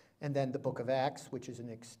 and then the book of Acts, which is an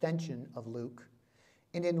extension of Luke.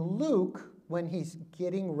 And in Luke, when he's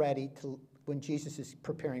getting ready to, when Jesus is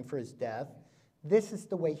preparing for his death, this is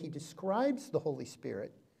the way he describes the Holy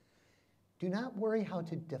Spirit. Do not worry how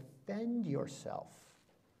to defend yourself,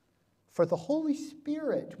 for the Holy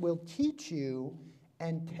Spirit will teach you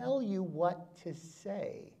and tell you what to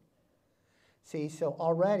say. See, so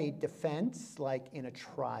already defense, like in a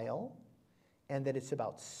trial, and that it's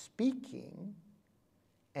about speaking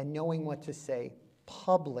and knowing what to say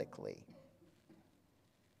publicly.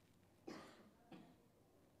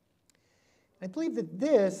 I believe that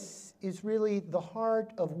this is really the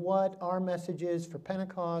heart of what our message is for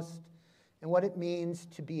Pentecost and what it means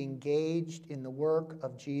to be engaged in the work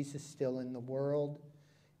of Jesus still in the world.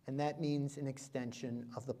 And that means an extension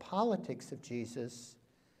of the politics of Jesus.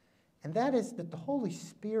 And that is that the Holy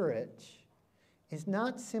Spirit is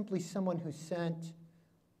not simply someone who's sent,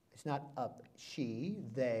 it's not a she,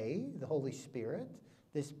 they, the Holy Spirit,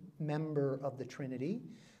 this member of the Trinity,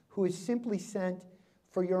 who is simply sent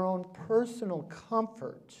for your own personal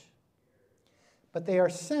comfort. But they are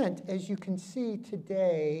sent, as you can see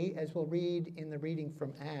today, as we'll read in the reading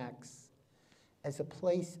from Acts, as a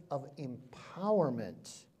place of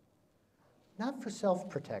empowerment, not for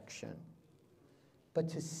self-protection, but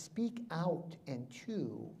to speak out and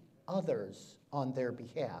to others on their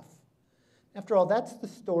behalf. After all, that's the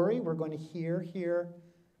story we're going to hear here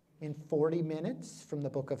in 40 minutes from the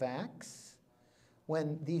book of Acts.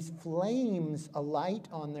 When these flames alight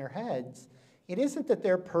on their heads, it isn't that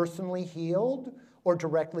they're personally healed or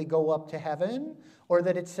directly go up to heaven, or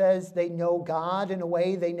that it says they know God in a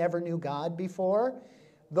way they never knew God before.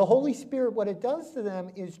 the Holy Spirit, what it does to them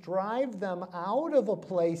is drive them out of a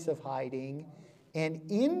place of hiding and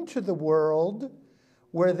into the world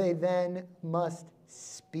where they then must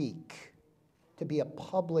speak to be a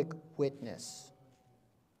public witness.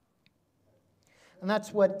 And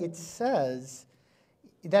that's what it says.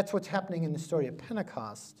 That's what's happening in the story of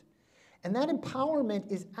Pentecost. And that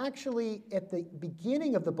empowerment is actually at the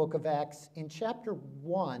beginning of the book of Acts in chapter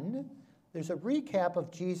 1. There's a recap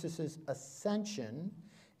of Jesus' ascension.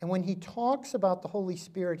 And when he talks about the Holy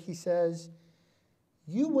Spirit, he says,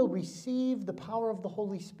 "You will receive the power of the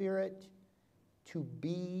Holy Spirit to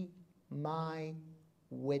be my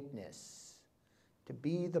witness," to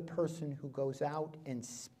be the person who goes out and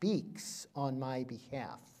speaks on my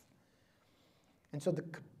behalf. And so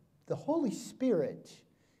the Holy Spirit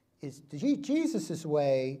is Jesus'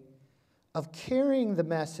 way of carrying the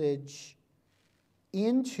message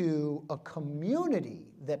into a community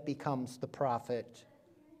that becomes the prophet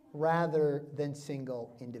rather than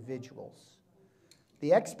single individuals.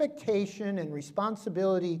 The expectation and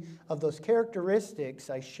responsibility of those characteristics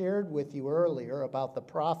I shared with you earlier about the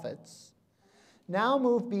prophets now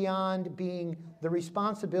move beyond being the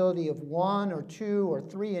responsibility of one or two or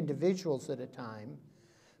three individuals at a time,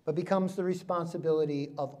 but becomes the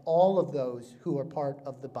responsibility of all of those who are part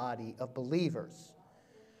of the body of believers,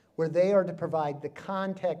 where they are to provide the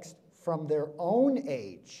context from their own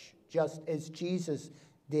age, just as Jesus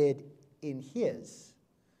did in his,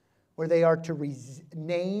 where they are to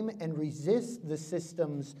name and resist the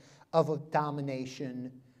systems of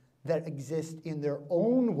domination that exist in their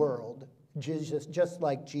own world, just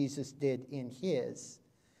like Jesus did in his,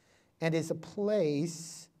 and is a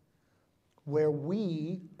place where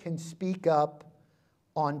we can speak up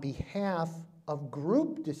on behalf of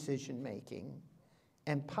group decision-making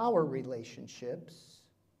and power relationships,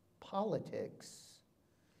 politics,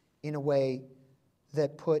 in a way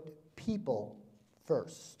that put people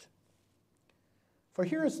first. For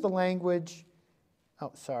here's the language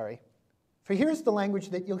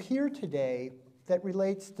that you'll hear today that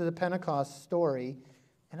relates to the Pentecost story,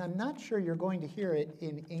 and I'm not sure you're going to hear it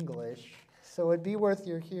in English, so it'd be worth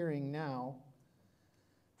your hearing now.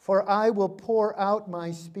 "For I will pour out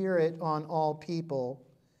my Spirit on all people.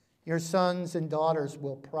 Your sons and daughters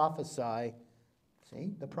will prophesy."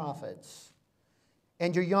 See, the prophets.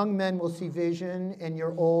 "And your young men will see vision, and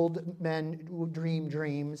your old men will dream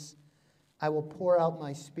dreams. I will pour out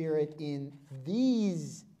my Spirit in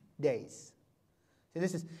these days." See,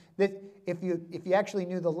 this is if you actually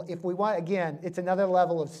knew if we want, again, it's another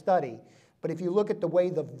level of study. But if you look at the way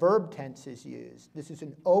the verb tense is used, this is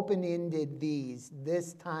an open-ended these,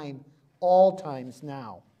 this time, all times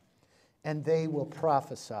now. And they will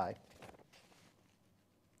prophesy.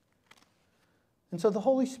 And so the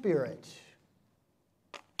Holy Spirit,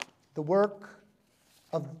 the work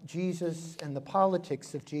of Jesus and the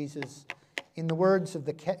politics of Jesus, in the words of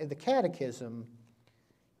the Catechism,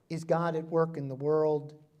 is God at work in the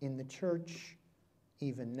world, in the church,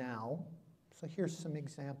 even now. So here's some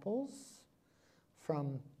examples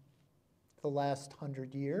from the last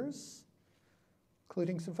 100 years,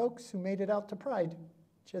 including some folks who made it out to Pride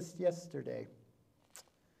just yesterday.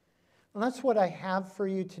 And that's what I have for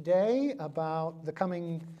you today about the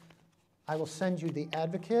coming. I will send you the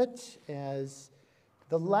Advocate as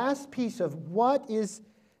the last piece of what is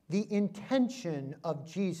the intention of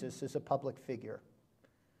Jesus as a public figure.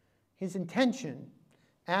 His intention,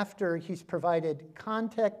 after he's provided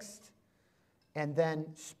context and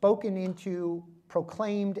then spoken into,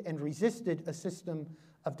 proclaimed, and resisted a system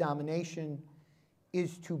of domination,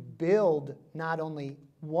 is to build not only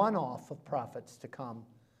one off of prophets to come,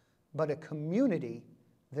 but a community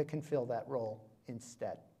that can fill that role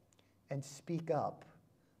instead and speak up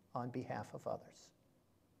on behalf of others.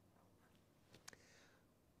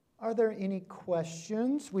 Are there any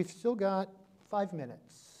questions? We've still got 5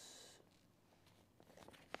 minutes.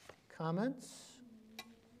 Comments?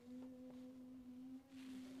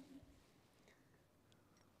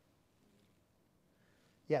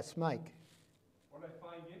 Yes, Mike. What I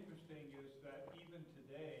find interesting is that even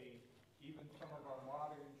today, even some of our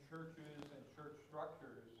modern churches and church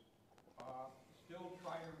structures still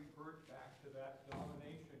try to revert back to that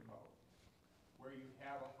domination mode, where you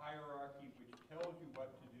have a hierarchy which tells you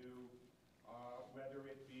what to do, whether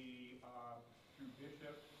it be through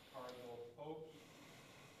bishops, cardinals, popes,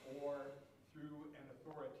 or through an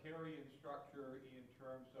authoritarian structure in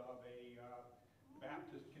terms of a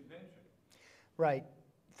Baptist convention. Right.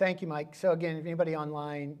 Thank you, Mike. So again, if anybody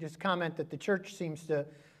online, just comment that the church seems to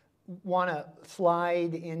want to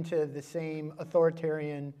slide into the same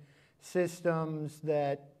authoritarian systems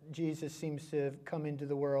that Jesus seems to have come into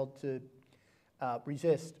the world to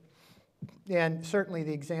resist. And certainly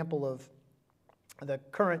the example of the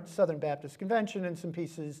current Southern Baptist Convention and some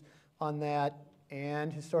pieces on that,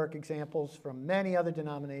 and historic examples from many other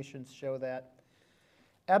denominations show that.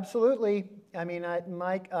 Absolutely. I mean,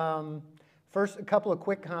 Mike, first, a couple of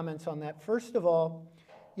quick comments on that. First of all,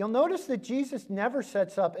 you'll notice that Jesus never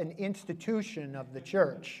sets up an institution of the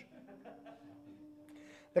church.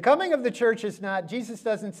 The coming of the church is not, Jesus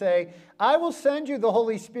doesn't say, I will send you the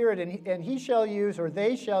Holy Spirit and he shall use, or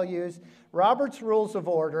they shall use, Robert's Rules of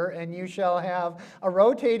Order, and you shall have a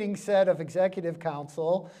rotating set of executive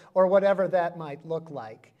council, or whatever that might look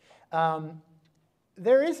like.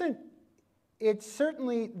 There isn't, it's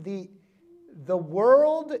certainly the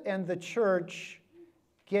world and the church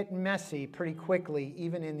get messy pretty quickly,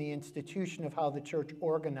 even in the institution of how the church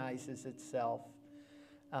organizes itself.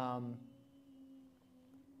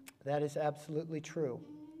 That is absolutely true.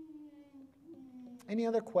 Any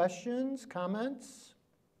other questions, comments?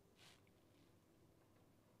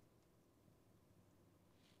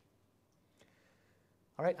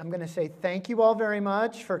 All right, I'm going to say thank you all very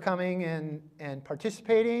much for coming and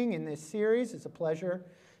participating in this series. It's a pleasure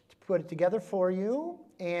to put it together for you.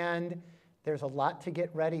 And there's a lot to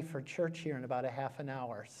get ready for church here in about a half an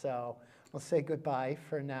hour. So we'll say goodbye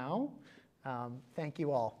for now. Thank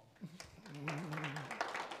you all.